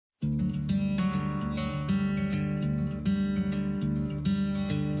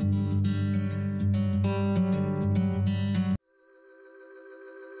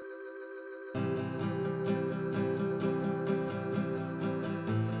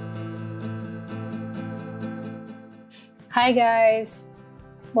Hi guys,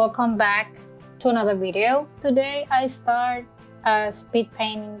 welcome back to another video. Today I start a speed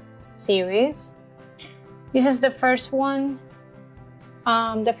painting series. This is the first one,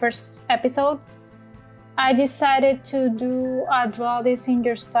 the first episode. I decided to do a draw this in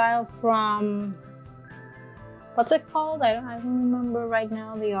your style from, what's it called? I don't remember right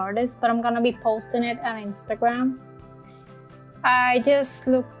now the artist, but I'm gonna be posting it on Instagram. I just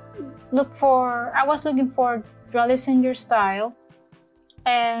I was looking for draw this in your style,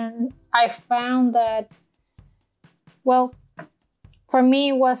 and I found that, well, for me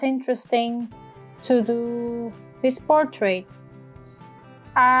it was interesting to do this portrait.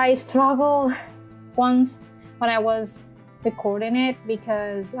 I struggled once when I was recording it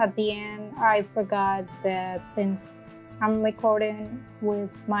because at the end I forgot that since I'm recording with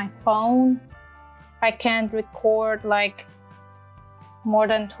my phone, I can't record like more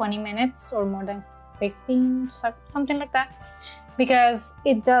than 20 minutes or more than 15, something like that, because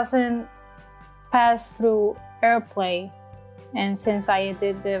it doesn't pass through AirPlay. And since I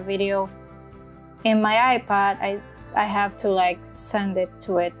did the video in my iPad, I have to like send it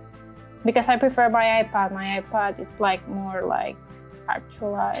to it because I prefer my iPad. My iPad, it's like more like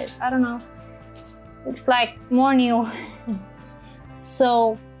actualized. I don't know. It's like more new.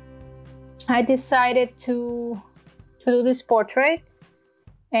 So I decided to do this portrait.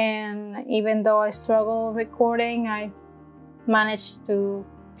 And even though I struggle recording, I managed to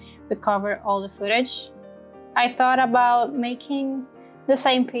recover all the footage. I thought about making the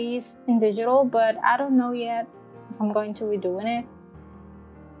same piece in digital, but I don't know yet if I'm going to be doing it.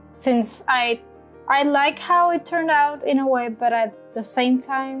 Since I like how it turned out in a way, but at the same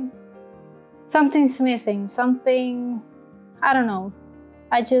time, something's missing. Something, I don't know.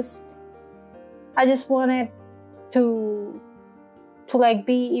 I just wanted to like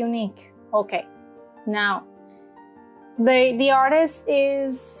be unique. Okay, now the artist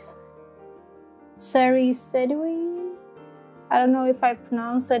is Seri Sedui. I don't know if I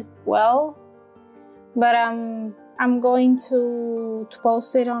pronounce it well, but I'm going to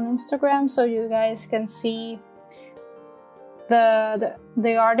post it on Instagram so you guys can see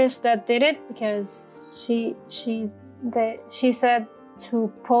the artist that did it, because she said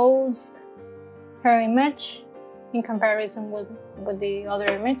to post her image in comparison with the other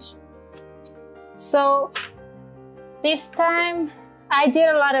image. So this time I did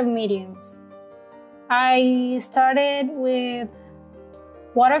a lot of mediums. I started with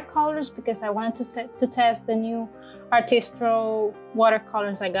watercolors because I wanted to test the new Artistro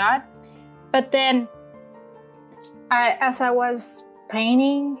watercolors I got. But then as I was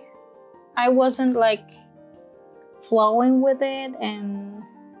painting, I wasn't like flowing with it, and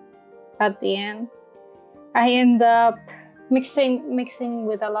at the end I end up mixing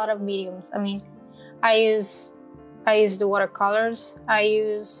with a lot of mediums. I mean, I use the watercolors. I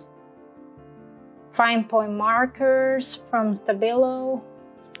use fine point markers from Stabilo.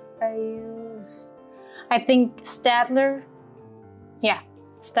 I think Stadler. Yeah,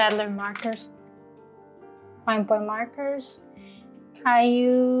 Stadler markers. Fine point markers. I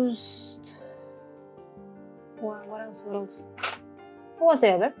used what else? What was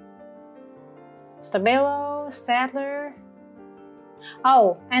the other? Stabilo, Stadler.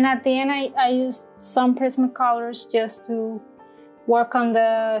 Oh, and at the end I used some Prismacolors just to work on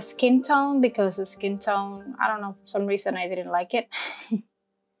the skin tone, because the skin tone, I don't know, for some reason I didn't like it.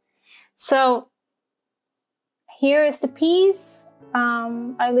 So here is the piece.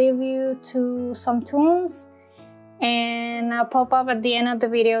 I leave you to some tunes, and I'll pop up at the end of the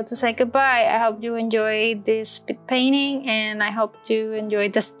video to say goodbye. I hope you enjoyed this speed painting, and I hope you enjoy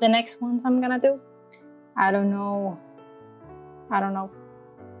the next ones I'm gonna do. I don't know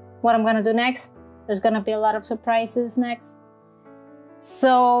what I'm gonna do next. There's gonna be a lot of surprises next.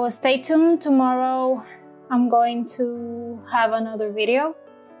 So stay tuned. Tomorrow I'm going to have another video,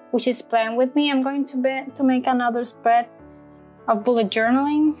 which is planned with me. I'm going to make another spread of bullet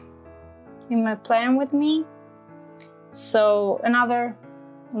journaling in my plan with me. So another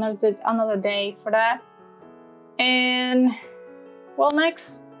day for that. And well,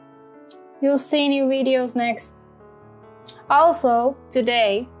 next you'll see new videos next. Also,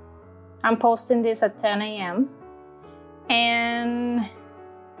 today I'm posting this at 10 a.m. and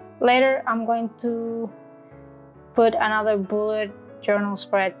later I'm going to put another bullet journal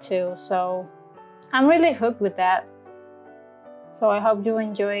spread too. So I'm really hooked with that. So I hope you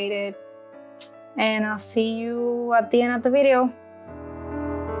enjoyed it, and I'll see you at the end of the video.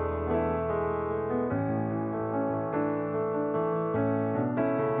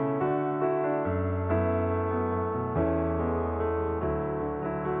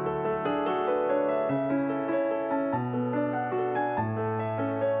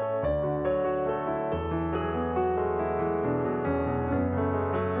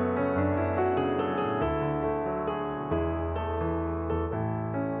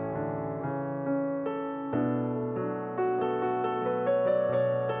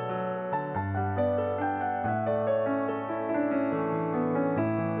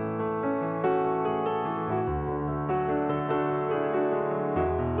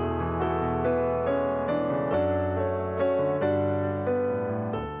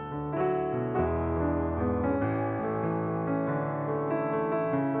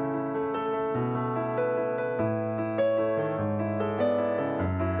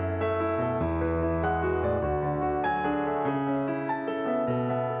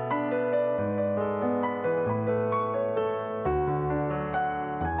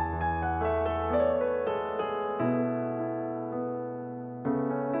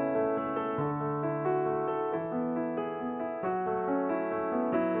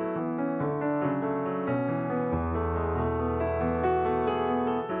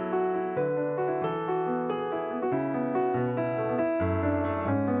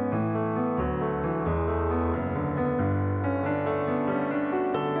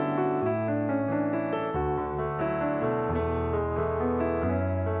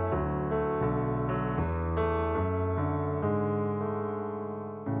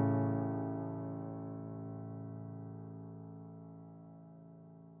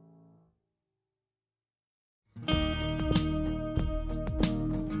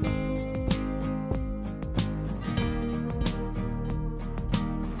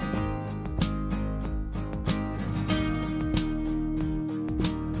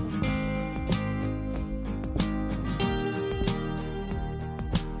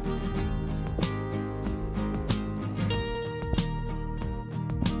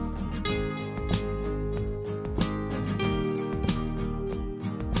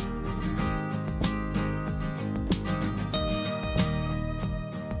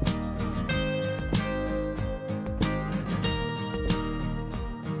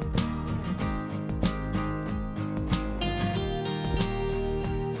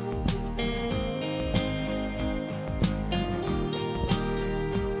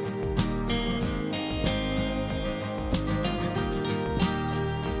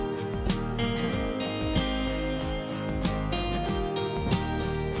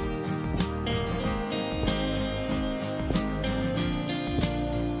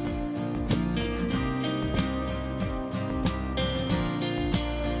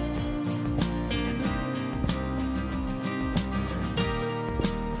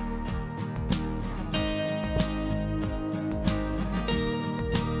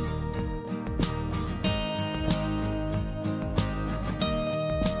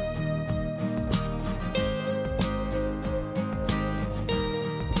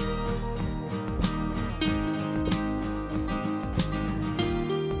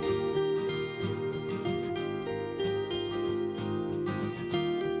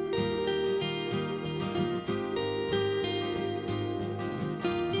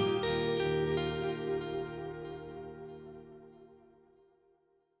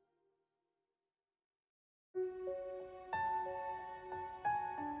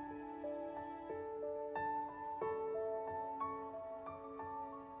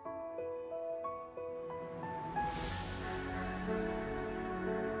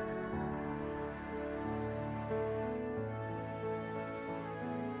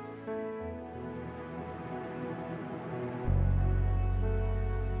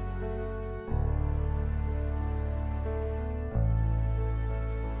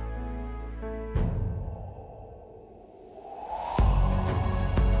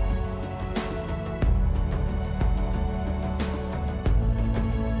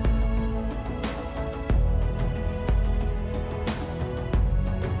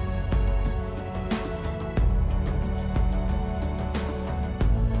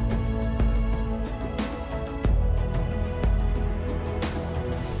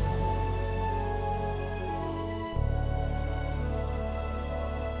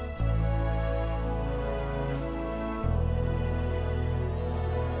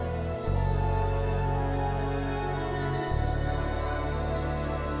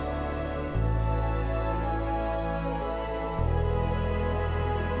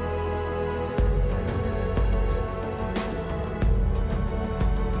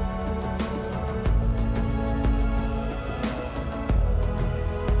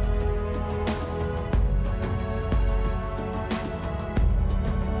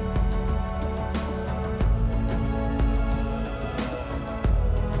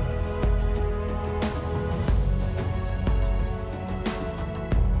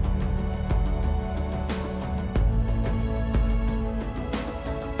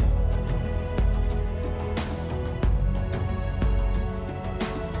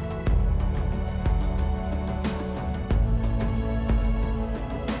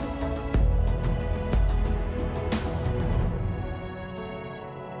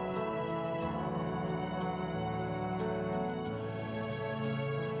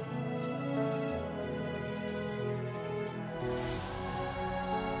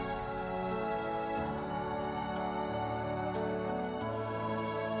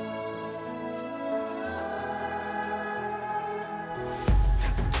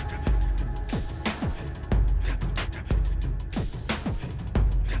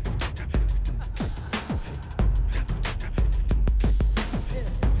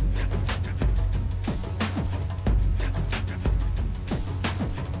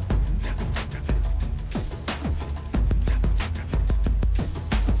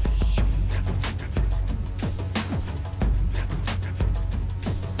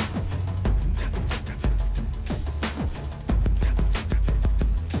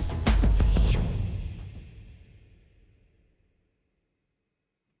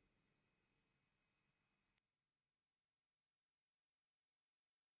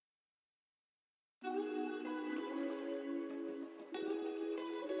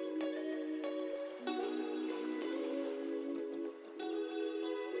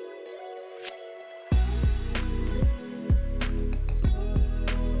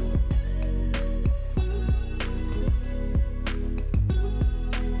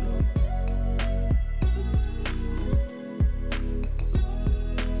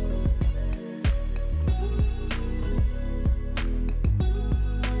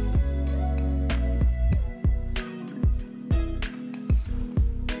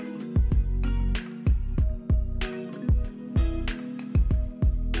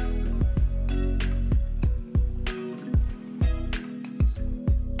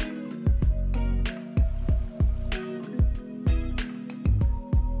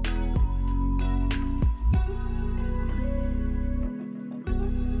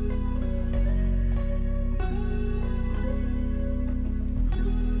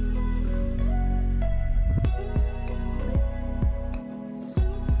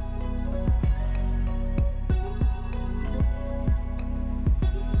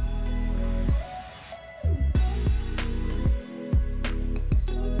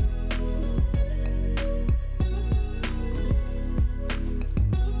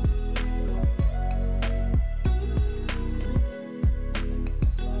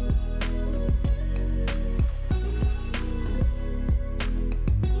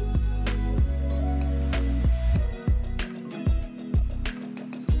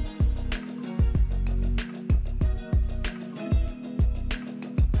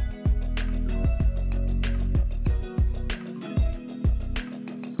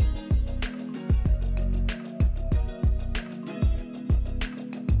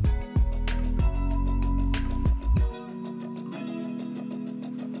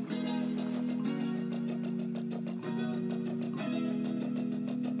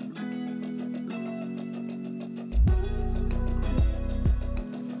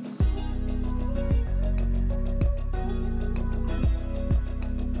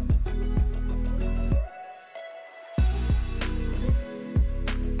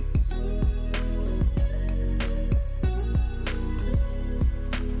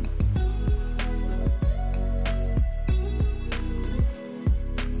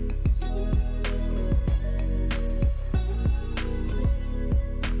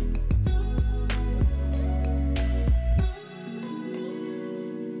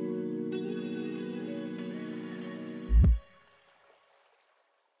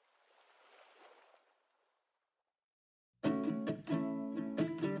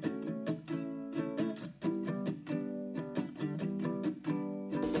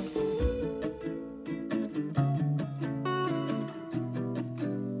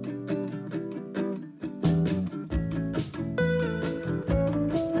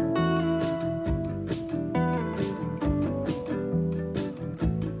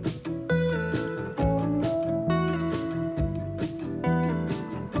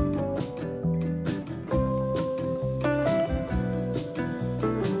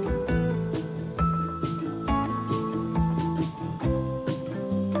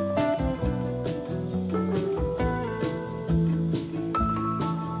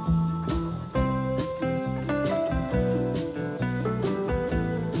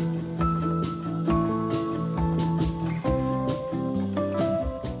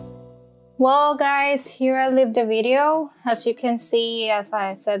 Well guys, here I leave the video. As you can see, as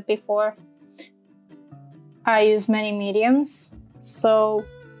I said before, I use many mediums. So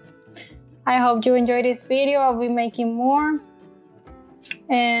I hope you enjoyed this video. I'll be making more.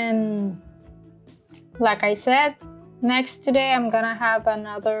 And like I said, next today I'm gonna have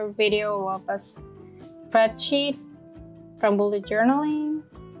another video of a spreadsheet from bullet journaling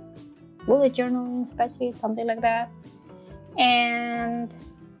spreadsheet, something like that. And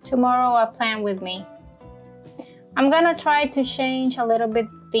tomorrow a plan with me. I'm gonna try to change a little bit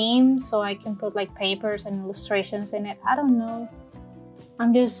theme so I can put like papers and illustrations in it. I don't know.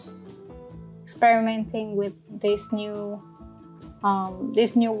 I'm just experimenting with this new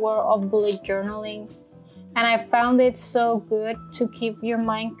world of bullet journaling, and I found it so good to keep your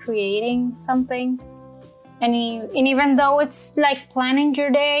mind creating something. And even though it's like planning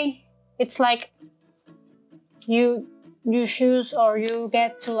your day, it's like you choose or you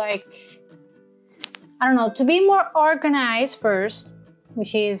get to like, I don't know, to be more organized first,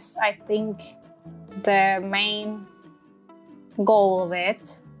 which is I think the main goal of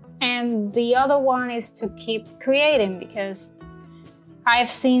it. And the other one is to keep creating, because I've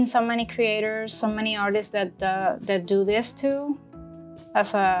seen so many creators, so many artists that do this too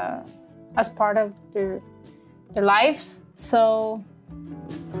as part of their lives. So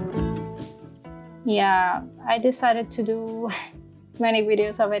yeah, I decided to do many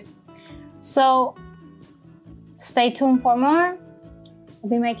videos of it. So stay tuned for more. I'll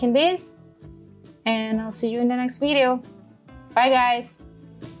be making this, and I'll see you in the next video. Bye guys.